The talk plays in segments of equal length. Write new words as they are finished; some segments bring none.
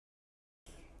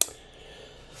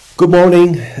Good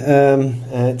morning.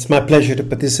 It's my pleasure to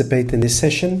participate in this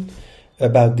session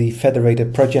about the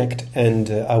FEDeRATED project, and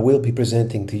I will be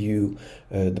presenting to you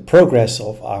the progress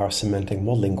of our semantic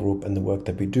modeling group and the work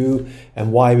that we do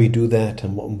and why we do that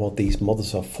and what these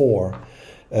models are for.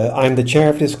 I'm the chair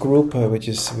of this group, which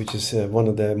is one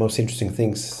of the most interesting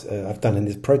things I've done in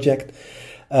this project.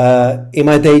 In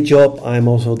my day job, I'm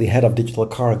also the head of digital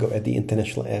cargo at the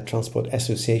International Air Transport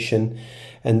Association,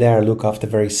 and there I look after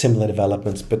very similar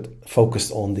developments, but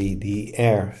focused on the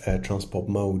air transport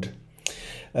mode.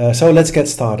 So let's get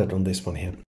started on this one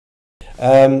here.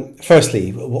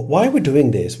 Firstly, why we're doing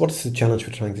this? What is the challenge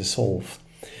we're trying to solve?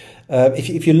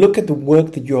 If you look at the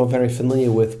work that you're very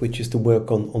familiar with, which is the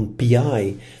work on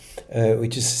PI,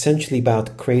 which is essentially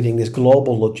about creating this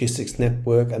global logistics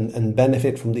network and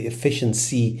benefit from the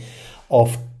efficiency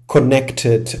of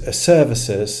connected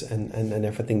services and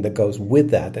everything that goes with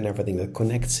that and everything that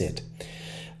connects it.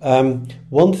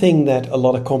 One thing that a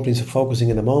lot of companies are focusing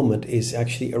at the moment is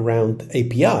actually around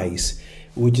APIs,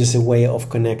 which is a way of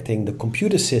connecting the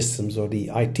computer systems or the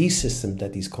IT system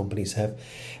that these companies have.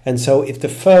 And so if the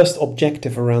first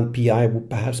objective around PI would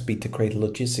perhaps be to create a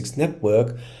logistics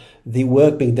network, the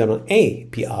work being done on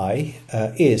API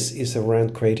is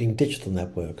around creating digital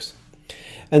networks.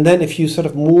 And then if you sort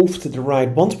of move to the right,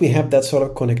 once we have that sort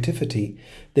of connectivity,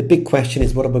 the big question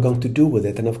is what are we going to do with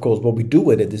it? And of course, what we do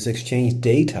with it is exchange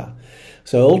data.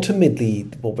 So ultimately,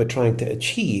 what we're trying to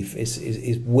achieve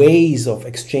is ways of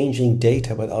exchanging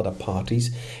data with other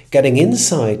parties, getting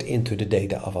insight into the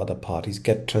data of other parties,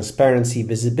 get transparency,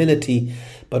 visibility,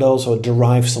 but also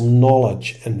derive some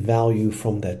knowledge and value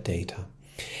from that data.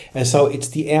 And so it's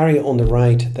the area on the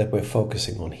right that we're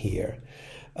focusing on here.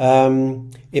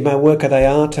 In my work at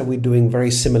IATA, we're doing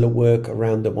very similar work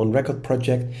around the One Record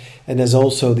project, and there's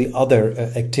also the other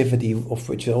activity of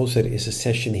which also is a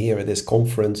session here at this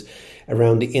conference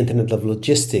around the Internet of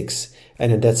Logistics,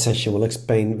 and in that session we'll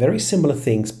explain very similar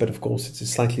things, but of course it's a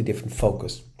slightly different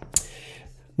focus.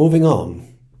 Moving on.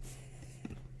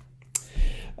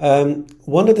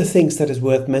 One of the things that is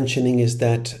worth mentioning is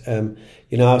that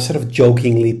I sort of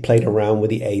jokingly played around with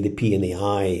the A, the P, and the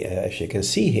I, as you can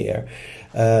see here.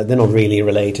 They're not really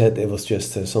related. It was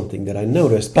just something that I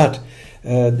noticed. But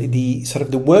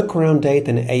the work around data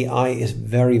and AI is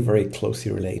very, very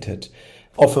closely related.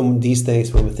 Often these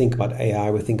days when we think about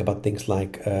AI, we think about things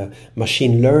like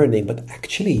machine learning. But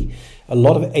actually, a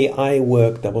lot of AI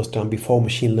work that was done before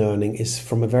machine learning is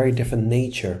from a very different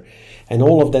nature. And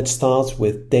all of that starts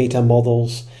with data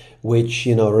models, which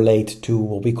relate to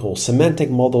what we call semantic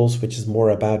models, which is more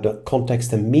about the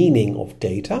context and meaning of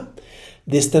data.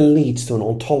 This then leads to an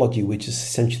ontology, which is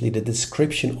essentially the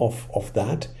description of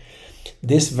that.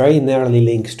 This very narrowly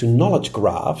links to knowledge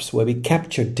graphs, where we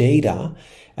capture data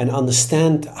and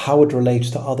understand how it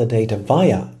relates to other data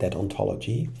via that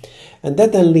ontology. And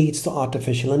that then leads to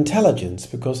artificial intelligence,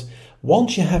 because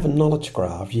once you have a knowledge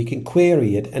graph, you can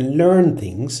query it and learn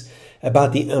things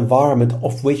about the environment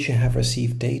of which you have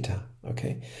received data.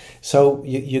 Okay, so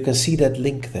you can see that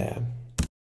link there.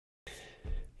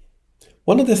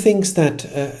 One of the things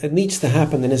that needs to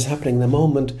happen and is happening in the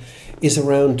moment is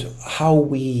around how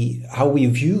we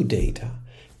view data.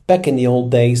 Back in the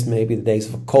old days, maybe the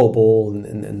days of COBOL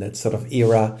and that sort of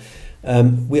era,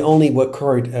 we only were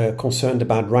concerned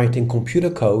about writing computer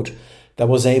code that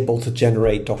was able to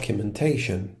generate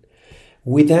documentation.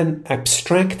 We then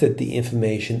abstracted the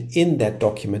information in that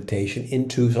documentation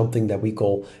into something that we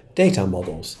call data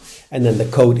models. And then the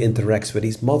code interacts with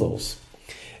these models.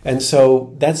 And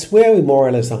so that's where we more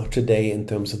or less are today in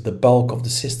terms of the bulk of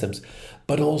the systems,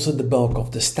 but also the bulk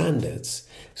of the standards.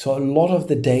 So a lot of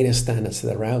the data standards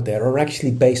that are out there are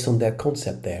actually based on that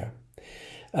concept there.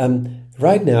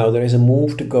 Right now, there is a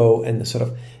move to go and sort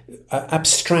of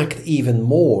abstract even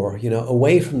more,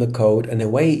 away from the code and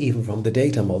away even from the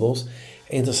data models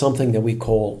into something that we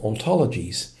call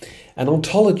ontologies. And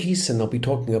ontologies, and I'll be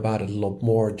talking about it a lot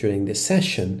more during this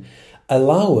session,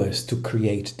 allow us to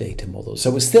create data models.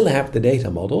 So we still have the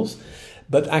data models,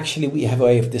 but actually we have a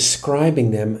way of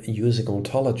describing them using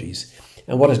ontologies.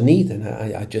 And what is neat, and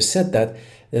I just said that,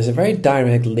 there's a very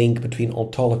direct link between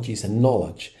ontologies and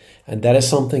knowledge. And that is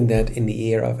something that in the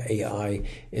era of AI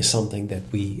is something that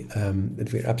we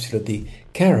absolutely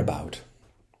care about.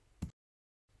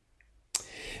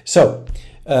 So,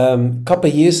 a couple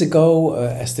of years ago,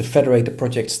 as the FEDeRATED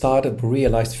project started, we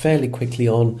realized fairly quickly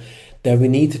on that we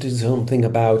needed to do something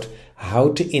about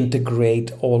how to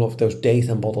integrate all of those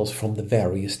data models from the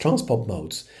various transport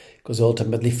modes. Because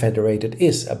ultimately FEDeRATED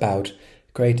is about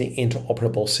creating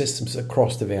interoperable systems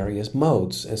across the various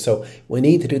modes. And so we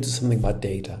need to do something about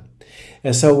data.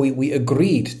 And so we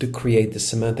agreed to create the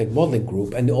semantic modeling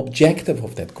group, and the objective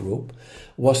of that group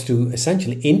was to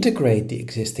essentially integrate the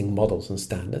existing models and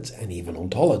standards and even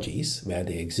ontologies where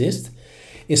they exist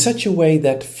in such a way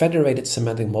that federated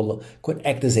semantic model could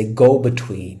act as a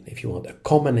go-between, if you want, a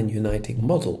common and uniting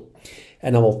model.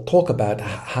 And I will talk about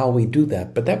how we do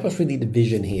that, but that was really the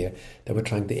vision here that we're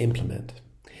trying to implement.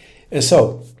 And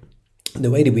so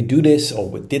the way that we do this, or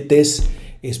we did this,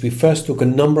 is we first took a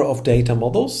number of data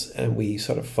models, and we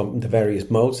sort of, from the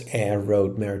various modes, air,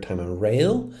 road, maritime, and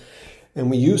rail, and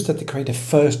we used that to create a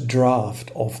first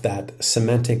draft of that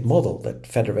semantic model, that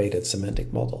federated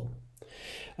semantic model.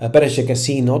 But as you can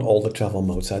see, not all the travel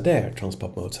modes are there,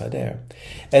 transport modes are there.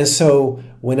 And so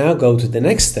we now go to the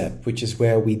next step, which is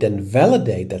where we then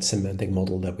validate that semantic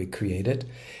model that we created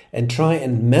and try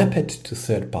and map it to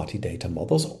third-party data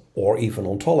models or even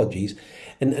ontologies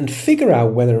and figure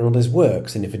out whether or not this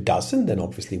works. And if it doesn't, then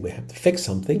obviously we have to fix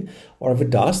something. Or if it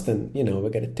does, then, we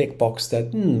get a tick box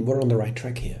that we're on the right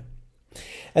track here.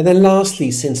 And then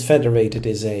lastly, since FEDeRATED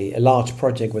is a large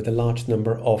project with a large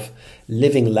number of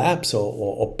living labs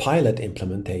or pilot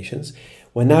implementations,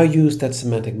 we now use that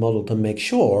semantic model to make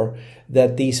sure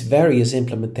that these various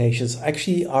implementations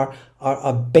actually are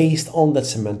based on that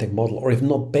semantic model, or if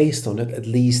not based on it, at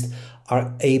least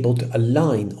are able to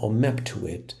align or map to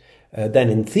it. Then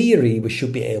in theory, we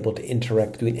should be able to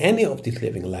interact with any of these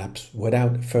living labs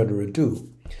without further ado.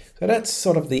 So that's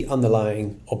sort of the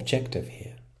underlying objective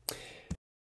here.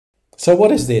 So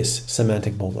what is this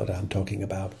semantic model that I'm talking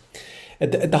about?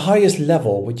 At the highest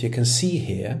level, what you can see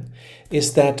here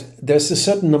is that there's a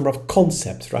certain number of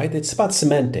concepts, right? It's about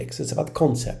semantics, it's about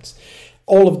concepts.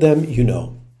 All of them,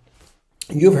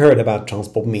 You've heard about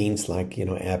transport means like,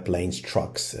 airplanes,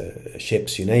 trucks,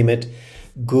 ships, you name it.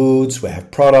 Goods, we have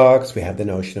products, we have the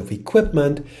notion of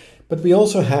equipment, but we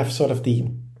also have sort of the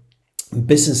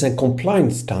business and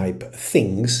compliance type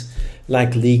things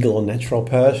like legal or natural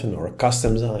person or a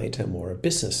customs item or a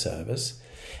business service.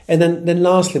 And then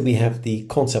lastly, we have the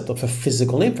concept of a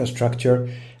physical infrastructure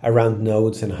around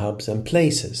nodes and hubs and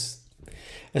places.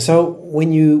 And so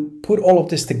when you put all of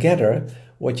this together,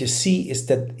 what you see is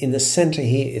that in the center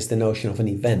here is the notion of an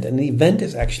event. And an event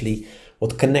is actually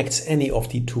what connects any of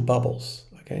the two bubbles,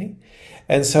 okay?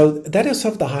 And so that is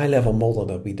sort of the high-level model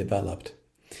that we developed.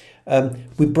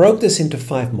 We broke this into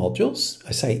 5 modules.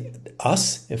 I say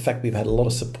us. In fact, we've had a lot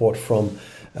of support from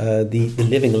the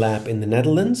Living Lab in the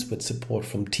Netherlands, with support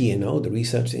from TNO, the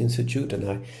Research Institute, and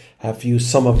I have used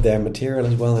some of their material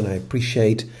as well, and I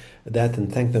appreciate that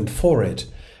and thank them for it.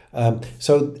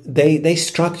 So they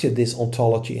structured this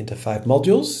ontology into 5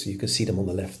 modules. You can see them on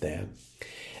the left there.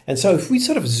 And so if we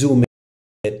sort of zoom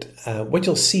in, what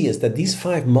you'll see is that these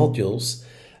 5 modules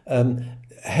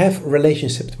have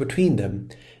relationships between them.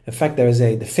 In fact, there is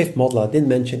the 5th model I didn't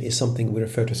mention is something we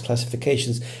refer to as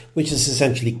classifications, which is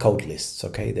essentially code lists.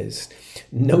 Okay, there's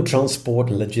no transport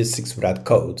and logistics without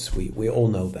codes. We all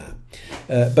know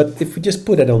that. But if we just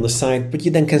put it on the side, what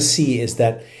you then can see is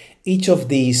that each of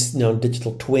these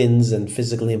digital twins and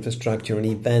physical infrastructure and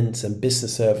events and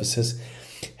business services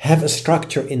have a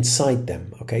structure inside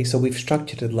them. Okay, so we've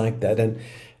structured it like that. And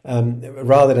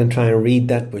rather than try and read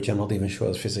that, which I'm not even sure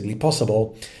is physically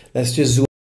possible, let's just zoom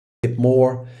a bit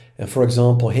more. For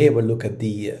example, here we look at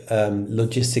the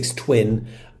logistics twin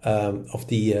of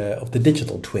the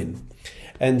digital twin.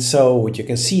 And so what you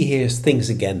can see here is things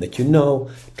again that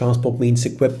transport means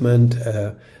equipment.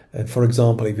 For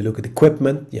example, if you look at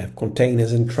equipment, you have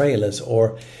containers and trailers.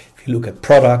 Or if you look at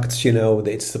products,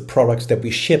 it's the products that we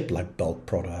ship, like bulk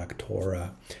product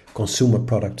or consumer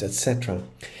products, etc.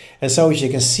 And so as you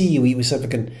can see, we sort of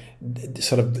can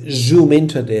zoom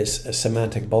into this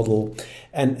semantic model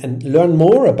and learn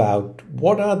more about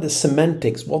what are the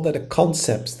semantics, what are the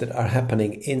concepts that are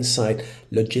happening inside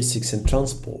logistics and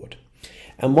transport.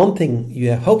 And one thing you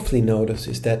have hopefully noticed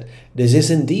is that this is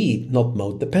indeed not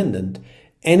mode dependent.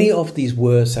 Any of these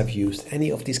words I've used, any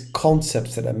of these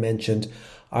concepts that I mentioned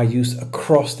are used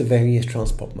across the various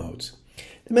transport modes.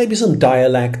 There may be some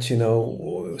dialect,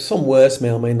 some words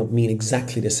may or may not mean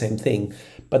exactly the same thing,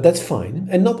 but that's fine.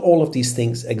 And not all of these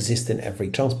things exist in every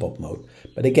transport mode.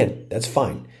 But again, that's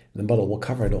fine. The model will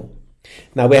cover it all.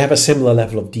 Now we have a similar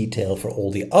level of detail for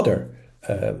all the other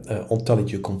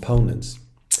ontology components.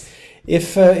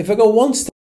 If I go one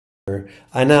step further,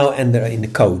 I now enter in the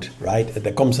code, right?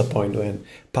 There comes a point when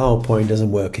PowerPoint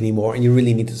doesn't work anymore and you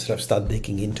really need to sort of start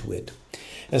digging into it.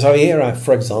 And so here,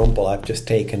 for example, I've just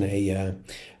taken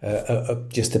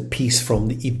just a piece from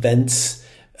the events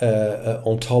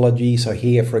ontology. So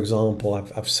here, for example,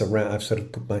 I've sort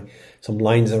of put some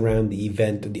lines around the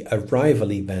event, the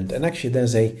arrival event, and actually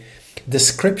there's a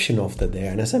description of that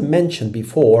there. And as I mentioned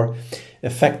before, in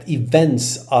fact,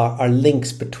 events are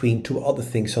links between two other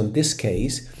things. So in this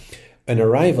case, an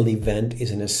arrival event is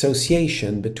an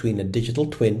association between a digital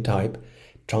twin type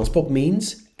transport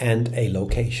means and a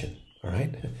location. All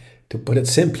right. To put it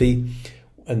simply,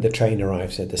 when the train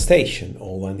arrives at the station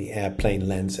or when the airplane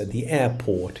lands at the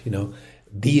airport,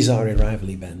 these are arrival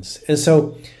events. And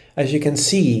so, as you can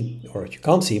see, or you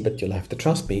can't see, but you'll have to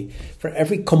trust me, for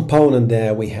every component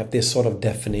there, we have this sort of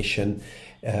definition,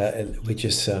 which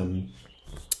is an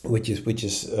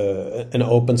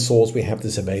open source. We have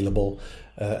this available,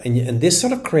 and this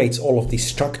sort of creates all of these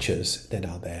structures that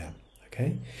are there.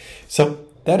 Okay, so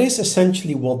that is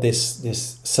essentially what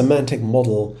this semantic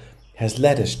model has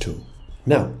led us to.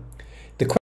 Now, the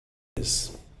question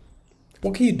is,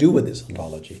 what can you do with this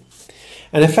ontology?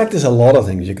 And in fact, there's a lot of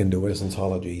things you can do with these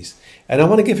ontologies. And I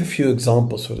want to give a few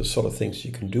examples for the sort of things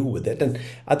you can do with it. And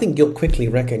I think you'll quickly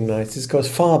recognize this goes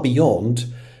far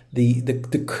beyond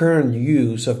the current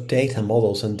use of data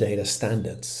models and data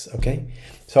standards. Okay,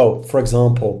 so for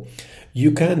example,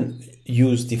 you can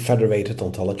use the federated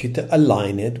ontology to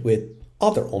align it with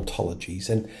other ontologies.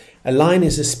 And align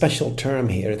is a special term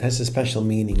here. It has a special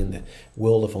meaning in the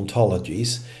world of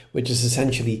ontologies, which is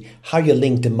essentially how you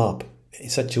link them up in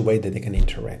such a way that they can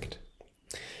interact.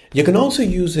 You can also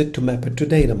use it to map it to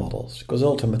data models, because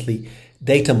ultimately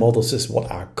data models is what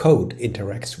our code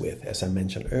interacts with, as I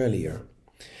mentioned earlier.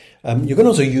 You can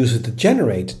also use it to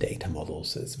generate data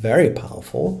models. It's very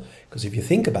powerful, because if you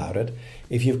think about it,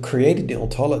 if you've created the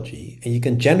ontology and you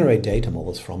can generate data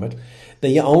models from it,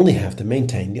 then you only have to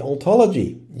maintain the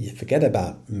ontology. You forget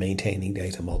about maintaining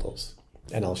data models.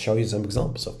 And I'll show you some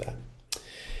examples of that.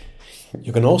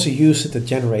 You can also use it to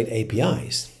generate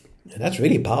APIs. And that's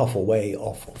really a powerful way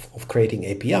of creating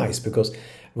APIs, because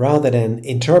rather than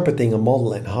interpreting a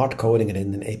model and hard coding it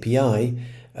in an API,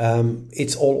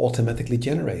 it's all automatically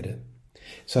generated.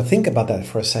 So think about that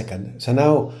for a second. So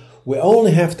now we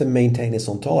only have to maintain this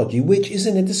ontology, which is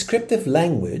in a descriptive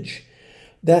language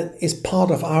that is part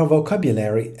of our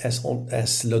vocabulary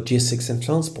as logistics and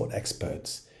transport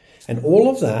experts. And all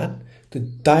of that to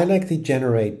directly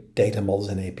generate data models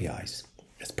and APIs.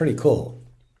 It's pretty cool.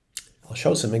 I'll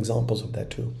show some examples of that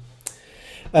too.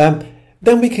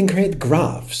 Then we can create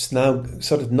graphs. Now,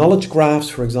 sort of knowledge graphs,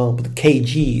 for example, the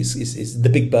KG is the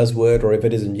big buzzword, or if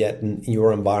it isn't yet in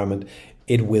your environment,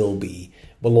 it will be.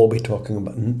 We'll all be talking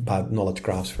about knowledge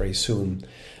graphs very soon.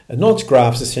 Knowledge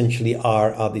graphs essentially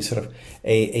are these sort of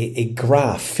a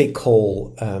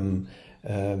graphical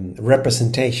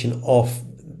representation of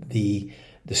the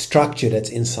structure that's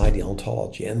inside the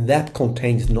ontology, and that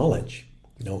contains knowledge.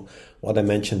 What I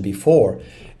mentioned before,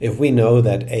 if we know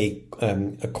that a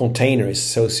container is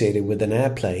associated with an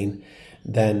airplane,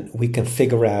 then we can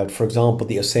figure out, for example,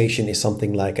 the association is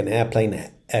something like an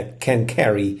airplane can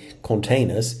carry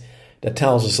containers. That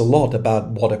tells us a lot about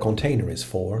what a container is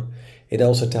for. It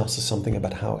also tells us something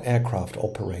about how aircraft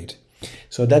operate.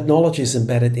 So that knowledge is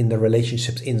embedded in the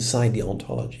relationships inside the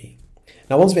ontology.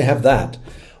 Now, once we have that,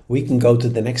 we can go to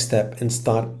the next step and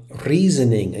start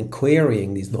reasoning and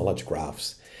querying these knowledge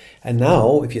graphs. And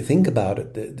now, if you think about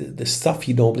it, the stuff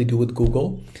you normally do with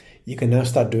Google, you can now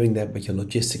start doing that with your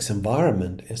logistics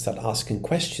environment and start asking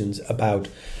questions about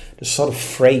the sort of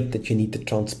freight that you need to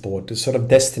transport, the sort of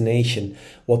destination,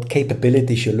 what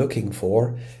capabilities you're looking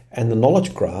for, and the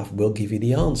knowledge graph will give you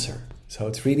the answer. So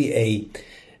it's really a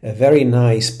very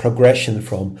nice progression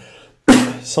from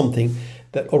something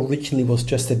that originally was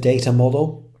just a data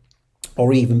model,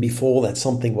 or even before that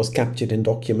something was captured in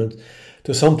documents,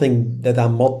 to something that our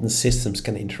modern systems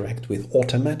can interact with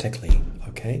automatically,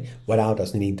 okay, without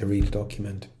us needing to read a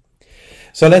document.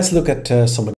 So let's look at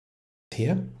some examples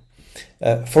here.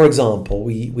 For example,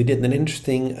 we did an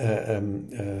interesting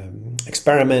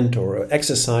experiment or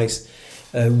exercise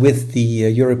with the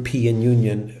European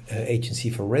Union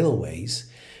Agency for Railways,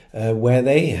 where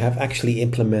they have actually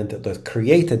implemented or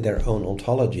created their own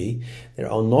ontology, their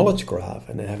own knowledge graph,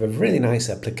 and they have a really nice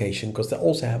application because they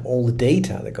also have all the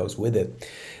data that goes with it.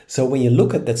 So when you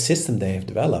look at that system they have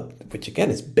developed, which again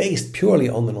is based purely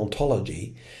on an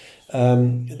ontology,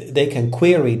 they can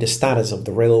query the status of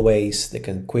the railways, they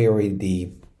can query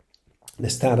the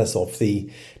status of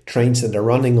the trains that are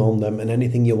running on them, and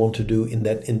anything you want to do in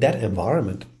that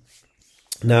environment.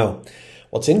 Now,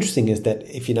 what's interesting is that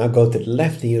if you now go to the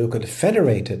left and you look at the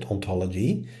federated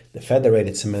ontology, the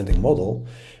federated semantic model,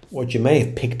 what you may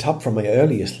have picked up from my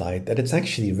earlier slide, that it's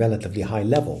actually relatively high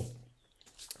level.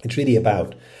 It's really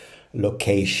about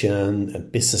location, a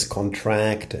business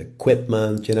contract,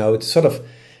 equipment, it's sort of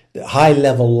the high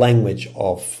level language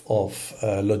of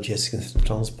logistics and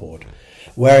transport.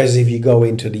 Whereas if you go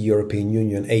into the European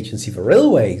Union Agency for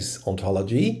Railways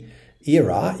ontology,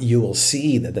 ERA, you will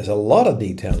see that there's a lot of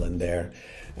detail in there.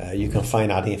 You can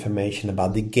find out the information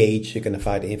about the gauge. You can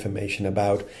find the information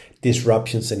about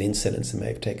disruptions and incidents that may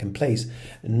have taken place.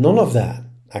 None of that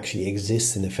actually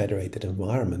exists in a federated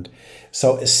environment.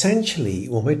 So essentially,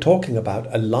 when we're talking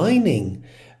about aligning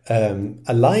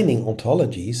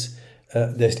ontologies,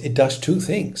 it does two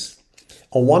things.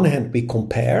 On one hand, we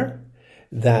compare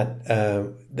that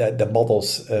the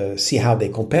models see how they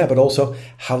compare, but also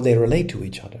how they relate to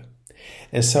each other.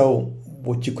 And so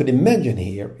what you could imagine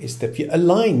here is that if you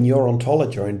align your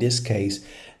ontology, or in this case,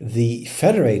 the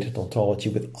federated ontology,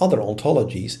 with other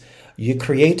ontologies, you're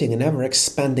creating an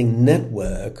ever-expanding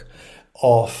network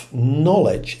of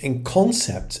knowledge and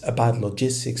concepts about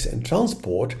logistics and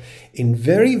transport in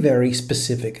very, very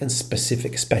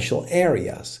specific special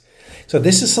areas. So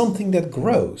this is something that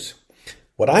grows.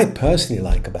 What I personally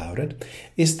like about it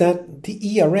is that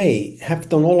the ERA have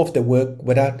done all of the work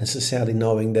without necessarily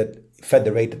knowing that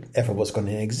federated ever was going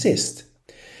to exist.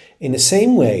 In the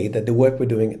same way that the work we're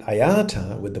doing at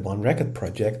IATA with the One Record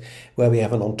project, where we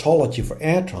have an ontology for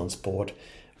air transport,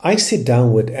 I sit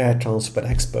down with air transport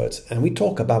experts and we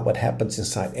talk about what happens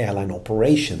inside airline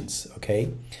operations,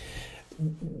 okay?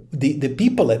 The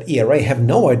people at ERA have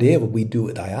no idea what we do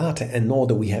at IATA, and nor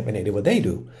do we have any idea what they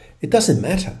do. It doesn't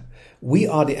matter. We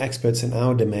are the experts in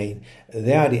our domain,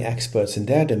 they are the experts in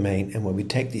their domain, and when we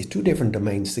take these two different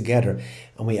domains together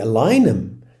and we align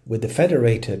them with the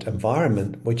federated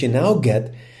environment, what you now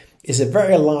get is a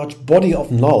very large body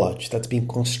of knowledge that's been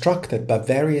constructed by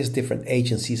various different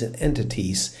agencies and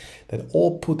entities that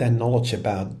all put their knowledge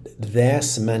about their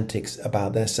semantics,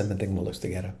 about their semantic models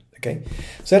together. Okay,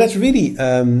 so that's really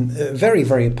very,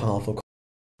 very powerful.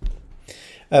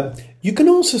 You can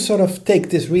also sort of take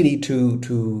this really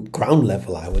to ground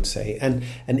level, I would say, and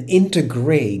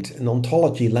integrate an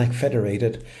ontology like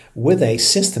federated with a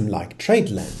system like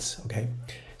TradeLens. Okay,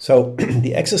 so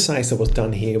the exercise that was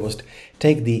done here was to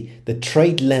take the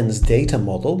TradeLens data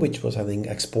model, which was, I think,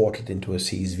 exported into a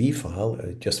CSV file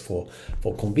just for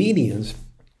convenience.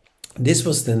 This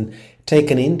was then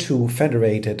taken into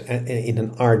federated in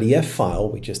an RDF file,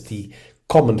 which is the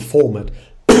common format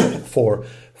for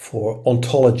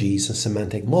ontologies and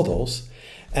semantic models,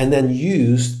 and then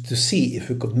used to see if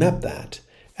we could map that.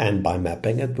 And by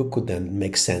mapping it, we could then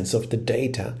make sense of the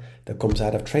data that comes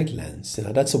out of TradeLens.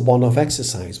 That's a one-off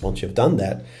exercise. Once you've done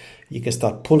that, you can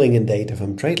start pulling in data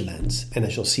from TradeLens, and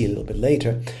as you'll see a little bit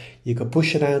later, you can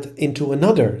push it out into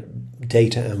another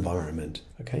data environment.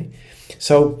 Okay,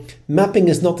 so mapping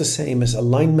is not the same as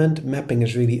alignment. Mapping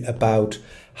is really about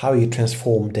how you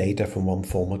transform data from one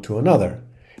format to another,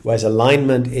 whereas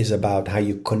alignment is about how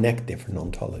you connect different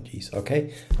ontologies.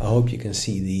 Okay, I hope you can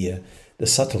see the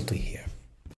subtlety here.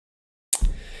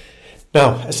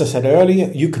 Now, as I said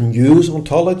earlier, you can use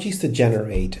ontologies to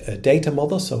generate data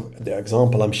models. So the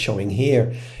example I'm showing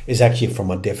here is actually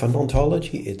from a different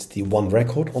ontology. It's the One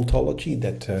Record ontology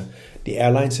that the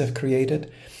airlines have created.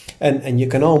 And you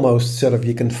can almost sort of,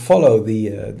 you can follow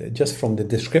just from the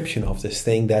description of this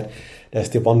thing, that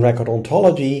there's the One Record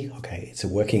ontology. Okay, it's a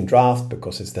working draft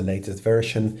because it's the latest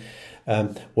version.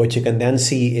 What you can then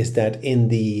see is that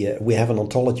we have an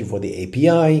ontology for the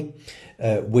API,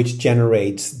 which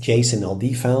generates JSON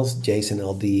LD files. JSON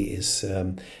LD is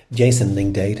JSON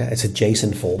linked data. It's a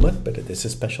JSON format, but it is a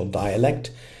special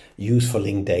dialect used for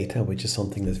linked data, which is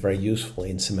something that's very useful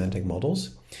in semantic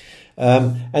models.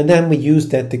 And then we use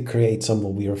that to create some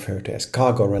what we refer to as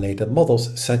cargo-related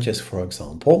models, such as, for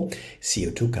example,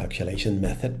 CO2 calculation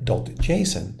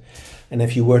method.json. And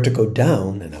if you were to go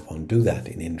down, and I won't do that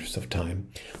in the interest of time,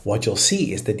 what you'll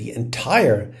see is that the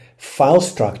entire file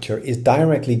structure is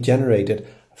directly generated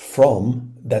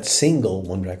from that single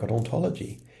One Record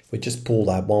ontology, which is pulled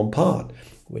out one part,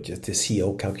 which is the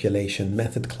CO calculation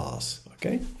method class.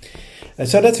 Okay, and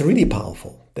so that's really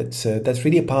powerful. That's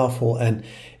really powerful, and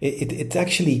it's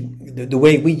actually the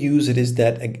way we use it is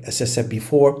that, as I said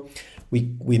before,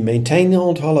 we maintain the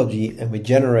ontology and we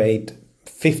generate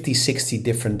 50, 60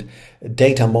 different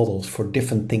data models for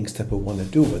different things that we want to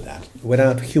do with that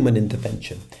without human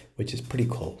intervention, which is pretty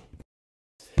cool.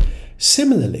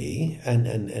 Similarly,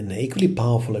 and equally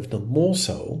powerful, if not more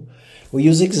so, we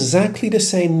use exactly the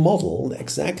same model,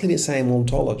 exactly the same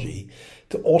ontology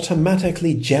to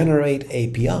automatically generate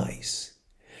APIs.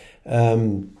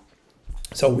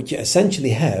 So what you essentially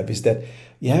have is that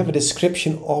you have a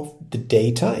description of the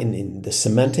data in the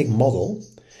semantic model,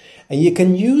 And you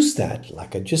can use that,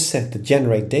 like I just said, to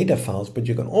generate data files, but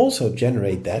you can also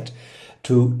generate that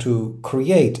to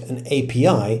create an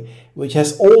API which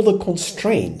has all the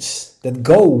constraints that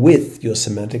go with your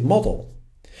semantic model.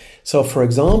 So, for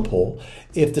example,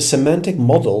 if the semantic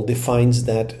model defines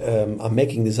that, I'm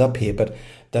making this up here, but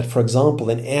that, for example,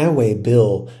 an airway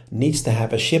bill needs to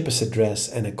have a shipper's address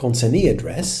and a consignee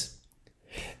address,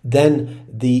 then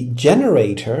the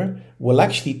generator will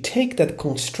actually take that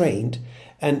constraint,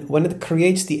 and when it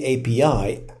creates the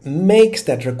API, makes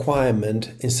that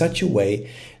requirement in such a way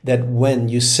that when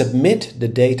you submit the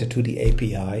data to the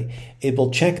API, it will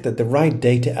check that the right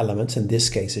data elements, in this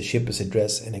case a shipper's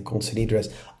address and a consignee address,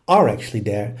 are actually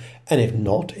there, and if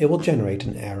not, it will generate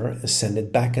an error and send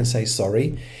it back and say,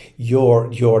 sorry, your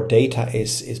data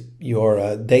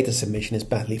your data submission is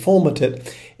badly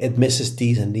formatted, it misses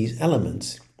these and these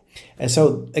elements. And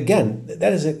so again,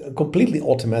 that is a completely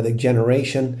automatic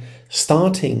generation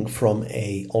starting from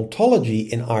a ontology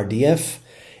in RDF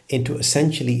into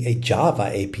essentially a Java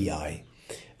API.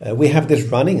 We have this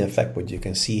running. In fact, what you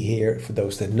can see here, for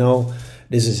those that know,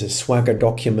 this is a Swagger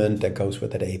document that goes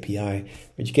with that API,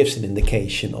 which gives an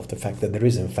indication of the fact that there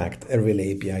is in fact a real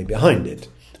API behind it.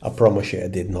 I promise you I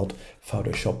did not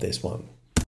Photoshop this one.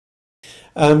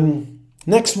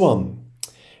 Next one.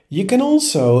 You can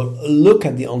also look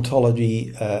at the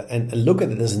ontology and look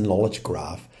at it as a knowledge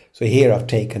graph. So here I've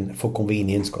taken, for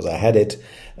convenience, because I had it,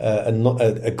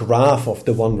 a graph of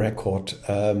the one record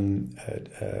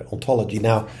ontology.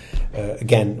 Now,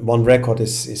 again, one record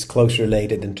is closely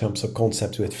related in terms of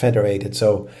concepts with FEDeRATED,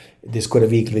 so this could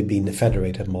have equally been the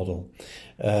FEDeRATED model.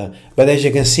 But as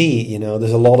you can see,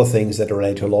 there's a lot of things that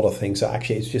relate to a lot of things. So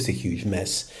actually, it's just a huge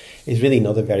mess. It's really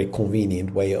not a very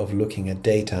convenient way of looking at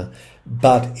data,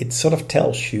 but it sort of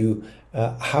tells you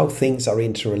how things are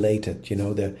interrelated.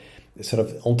 The sort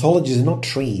of ontologies are not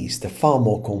trees. They're far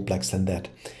more complex than that.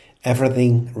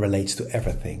 Everything relates to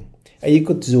everything. And you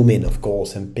could zoom in, of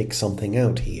course, and pick something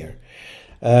out here.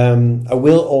 I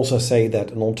will also say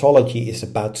that an ontology is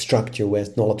about structure,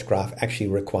 whereas knowledge graph actually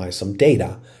requires some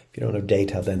data. If you don't have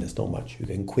data, then there's not much you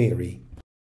can query.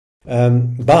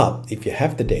 But if you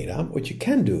have the data, what you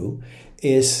can do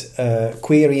is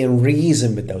query and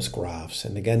reason with those graphs.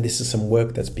 And again, this is some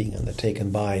work that's being undertaken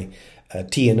by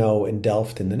TNO in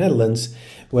Delft in the Netherlands,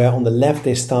 where on the left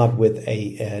they start with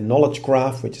a knowledge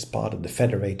graph, which is part of the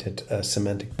FEDeRATED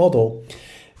semantic model.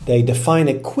 They define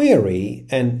a query,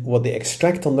 and what they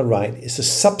extract on the right is a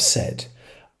subset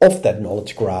of that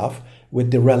knowledge graph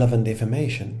with the relevant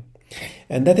information.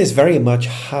 And that is very much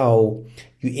how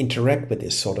you interact with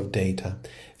this sort of data.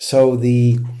 So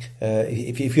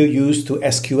if you're used to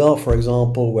SQL, for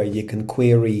example, where you can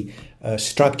query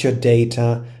structured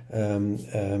data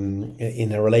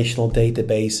in a relational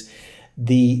database,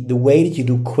 the way that you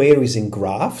do queries in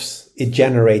graphs, it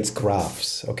generates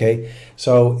graphs, okay?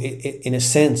 So in a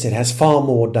sense, it has far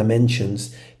more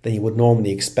dimensions than you would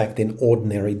normally expect in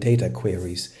ordinary data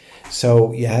queries.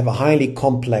 So you have a highly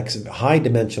complex,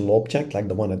 high-dimensional object, like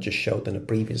the one I just showed in the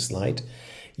previous slide.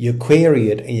 You query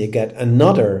it and you get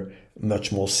another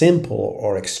much more simple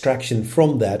or extraction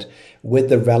from that with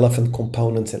the relevant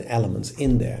components and elements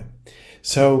in there.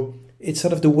 So it's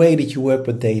sort of the way that you work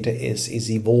with data is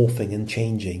evolving and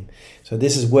changing. So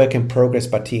this is work in progress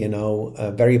by TNO,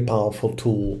 a very powerful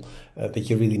tool that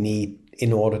you really need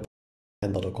in order to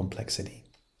handle the complexity.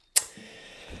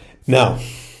 Now,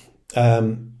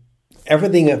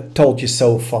 everything I've told you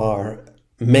so far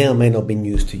may or may not be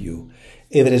news to you.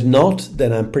 If it is not,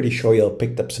 then I'm pretty sure you'll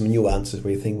pick up some nuances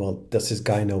where you think, well, does this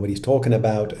guy know what he's talking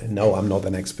about? No, I'm not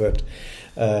an expert.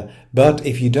 But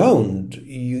if you don't,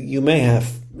 you may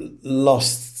have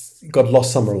got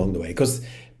lost somewhere along the way, because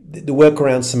the work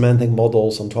around semantic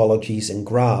models, ontologies, and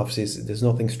graphs there's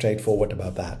nothing straightforward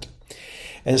about that.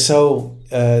 And so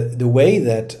the way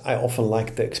that I often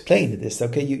like to explain it is,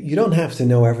 okay, you don't have to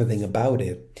know everything about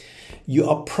it. You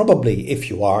are probably, if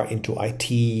you are into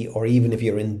IT, or even if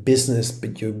you're in business,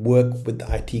 but you work with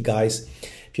the IT guys,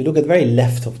 if you look at the very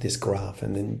left of this graph,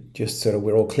 and then just so that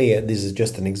we're all clear, this is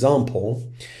just an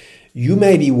example, you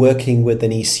may be working with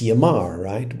an ECMR,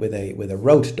 right, with a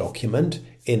road document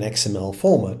in XML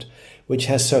format, which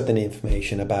has certain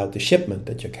information about the shipment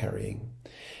that you're carrying.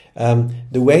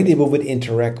 The way that we would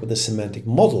interact with the semantic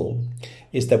model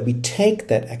is that we take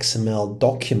that XML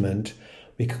document,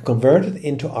 we can convert it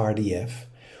into RDF.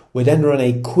 We then run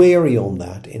a query on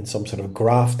that in some sort of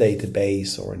graph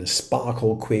database or in a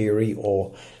Sparkle query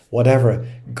or whatever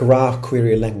graph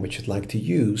query language you'd like to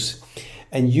use,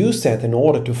 and use that in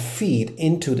order to feed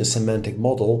into the semantic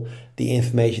model the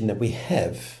information that we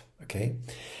have. Okay.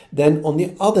 Then on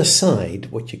the other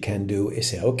side, what you can do is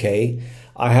say, okay,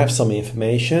 I have some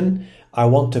information. I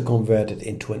want to convert it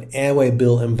into an airway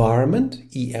bill environment,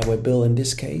 e-airway bill in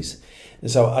this case. And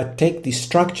so I take the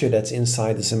structure that's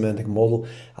inside the semantic model.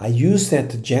 I use that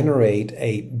to generate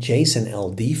a JSON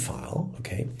LD file,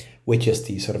 okay, which is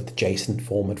the sort of the JSON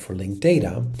format for linked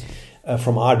data.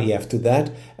 From RDF to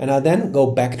that, and I then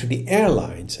go back to the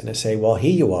airlines and I say, well,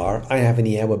 here you are, I have an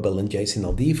airway bill in JSON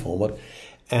LD format,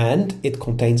 and it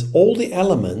contains all the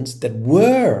elements that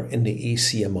were in the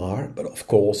ECMR, but of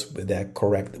course with their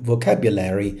correct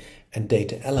vocabulary and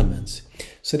data elements.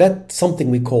 So that's something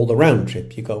we call the round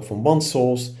trip. You go from one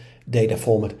source data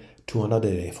format to another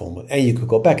data format, and you could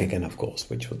go back again, of course,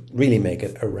 which would really make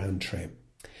it a round trip.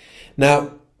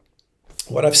 Now,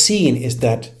 what I've seen is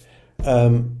that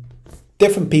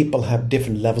different people have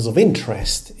different levels of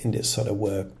interest in this sort of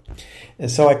work. And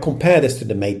so I compare this to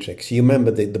the matrix. You remember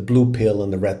the blue pill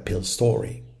and the red pill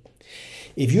story.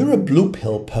 If you're a blue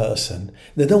pill person,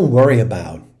 then don't worry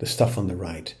about the stuff on the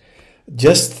right.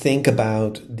 Just think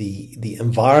about the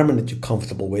environment that you're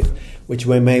comfortable with, which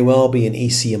may well be an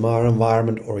ECMR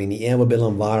environment or an airway bill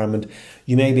environment.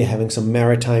 You may be having some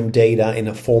maritime data in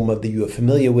a format that you are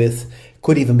familiar with.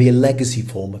 Could even be a legacy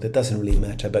format. It doesn't really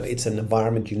matter, but it's an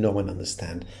environment you know and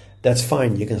understand. That's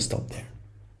fine. You can stop there.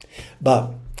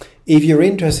 But if you're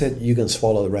interested, you can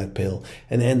swallow the red pill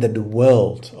and enter the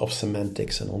world of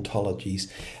semantics and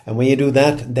ontologies. And when you do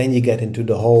that, then you get into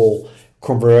the whole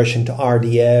conversion to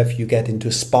RDF, you get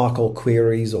into Sparkle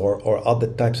queries or other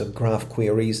types of graph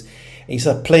queries, and you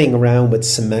start playing around with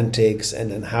semantics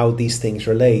and how these things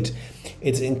relate.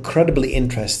 It's incredibly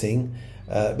interesting,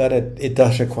 but it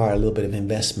does require a little bit of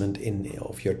investment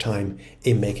of your time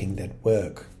in making that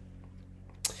work.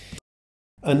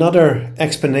 Another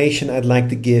explanation I'd like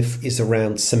to give is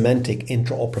around semantic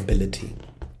interoperability.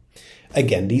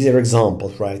 Again, these are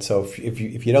examples, right? So if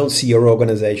you don't see your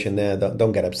organization there,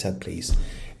 don't get upset, please.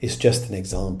 It's just an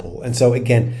example. And so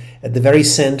again, at the very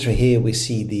center here, we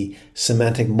see the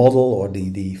semantic model or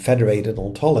the federated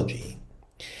ontology.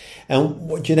 And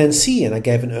what you then see, and I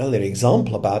gave an earlier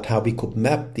example about how we could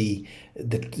map the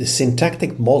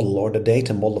syntactic model or the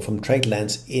data model from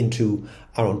TradeLens into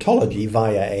our ontology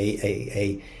via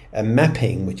a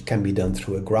mapping, which can be done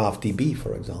through a GraphDB,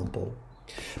 for example.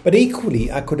 But equally,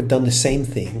 I could have done the same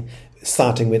thing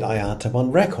starting with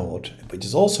IATA1 record, which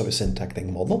is also a syntactic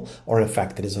model, or in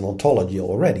fact it is an ontology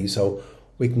already, so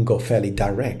we can go fairly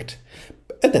direct.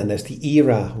 And then there's the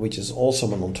ERA, which is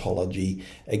also an ontology.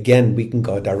 Again, we can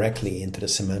go directly into the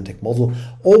semantic model.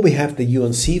 Or we have the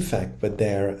UNCFAC with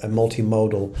their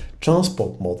multimodal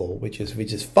transport model, which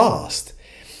is fast.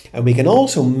 And we can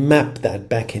also map that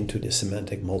back into the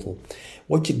semantic model.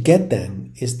 What you get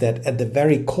then is that at the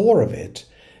very core of it,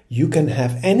 you can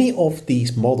have any of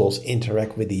these models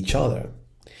interact with each other.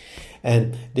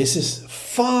 And this is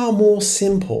far more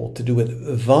simple to do it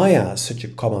via such a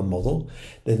common model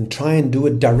than try and do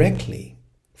it directly.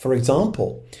 For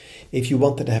example, if you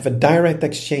wanted to have a direct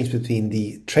exchange between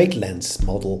the TradeLens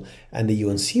model and the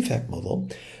UNCFAC model,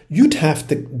 you'd have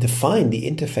to define the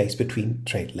interface between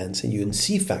TradeLens and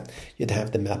UNCFAC. You'd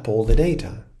have to map all the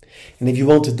data. And if you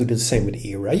want to do the same with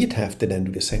ERA, you'd have to then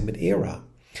do the same with ERA.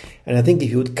 And I think if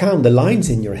you would count the lines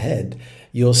in your head,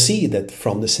 you'll see that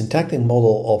from the syntactic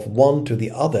model of one to the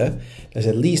other, there's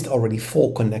at least already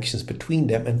 4 connections between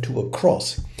them and 2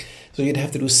 across. So you'd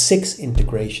have to do 6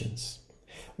 integrations.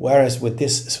 Whereas with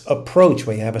this approach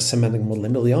where you have a semantic model in the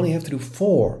middle, you only have to do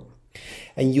 4.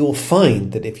 And you'll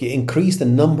find that if you increase the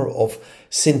number of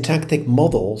syntactic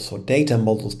models or data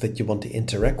models that you want to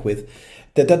interact with,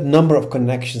 that number of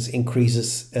connections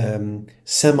increases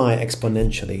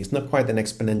semi-exponentially. It's not quite an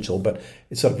exponential, but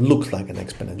it sort of looks like an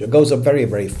exponential. It goes up very,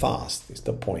 very fast, is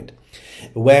the point.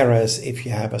 Whereas if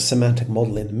you have a semantic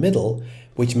model in the middle,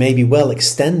 which may be well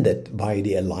extended by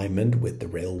the alignment with the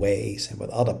railways and with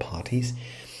other parties,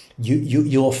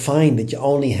 you'll find that you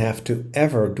only have to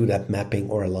ever do that mapping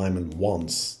or alignment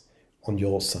once on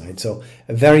your side. So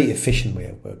a very efficient way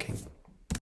of working.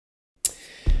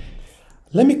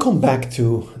 Let me come back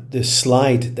to the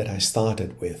slide that I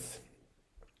started with.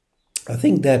 I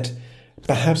think that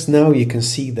perhaps now you can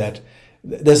see that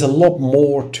there's a lot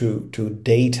more to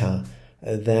data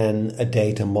than a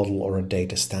data model or a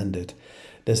data standard.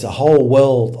 There's a whole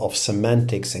world of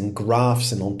semantics and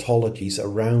graphs and ontologies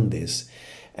around this.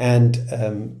 And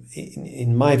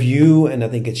in my view, and I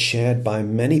think it's shared by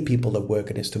many people that work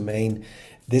in this domain,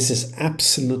 this is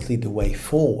absolutely the way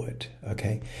forward,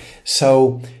 okay?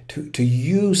 So to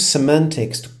use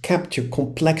semantics to capture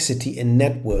complexity in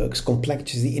networks,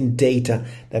 complexity in data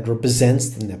that represents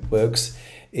the networks,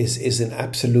 is an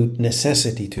absolute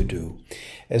necessity to do.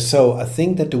 And so I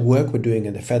think that the work we're doing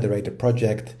in the FEDeRATED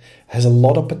project has a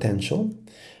lot of potential.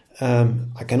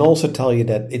 I can also tell you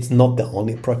that it's not the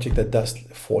only project that does,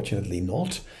 fortunately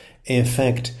not. In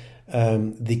fact,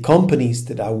 the companies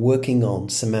that are working on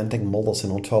semantic models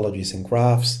and ontologies and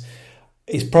graphs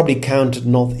is probably counted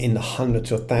not in the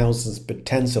hundreds of thousands, but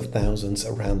tens of thousands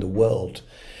around the world.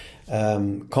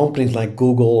 Companies like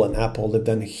Google and Apple have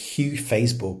done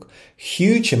Facebook,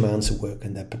 huge amounts of work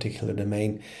in that particular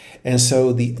domain. And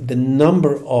so the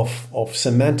number of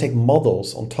semantic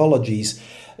models, ontologies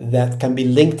that can be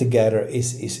linked together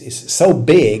is so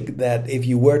big that if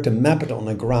you were to map it on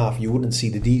a graph, you wouldn't see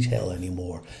the detail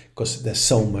anymore because there's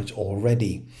so much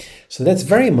already. So that's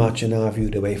very much, in our view,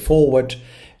 the way forward.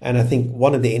 And I think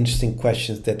one of the interesting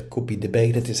questions that could be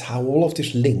debated is how all of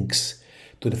this links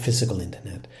to the physical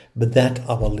internet. But that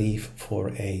I will leave for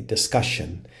a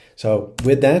discussion. So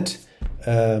with that,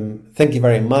 thank you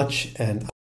very much, and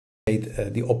I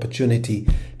appreciate the opportunity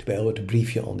to be able to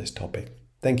brief you on this topic.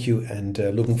 Thank you, and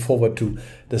looking forward to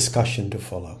discussion to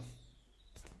follow.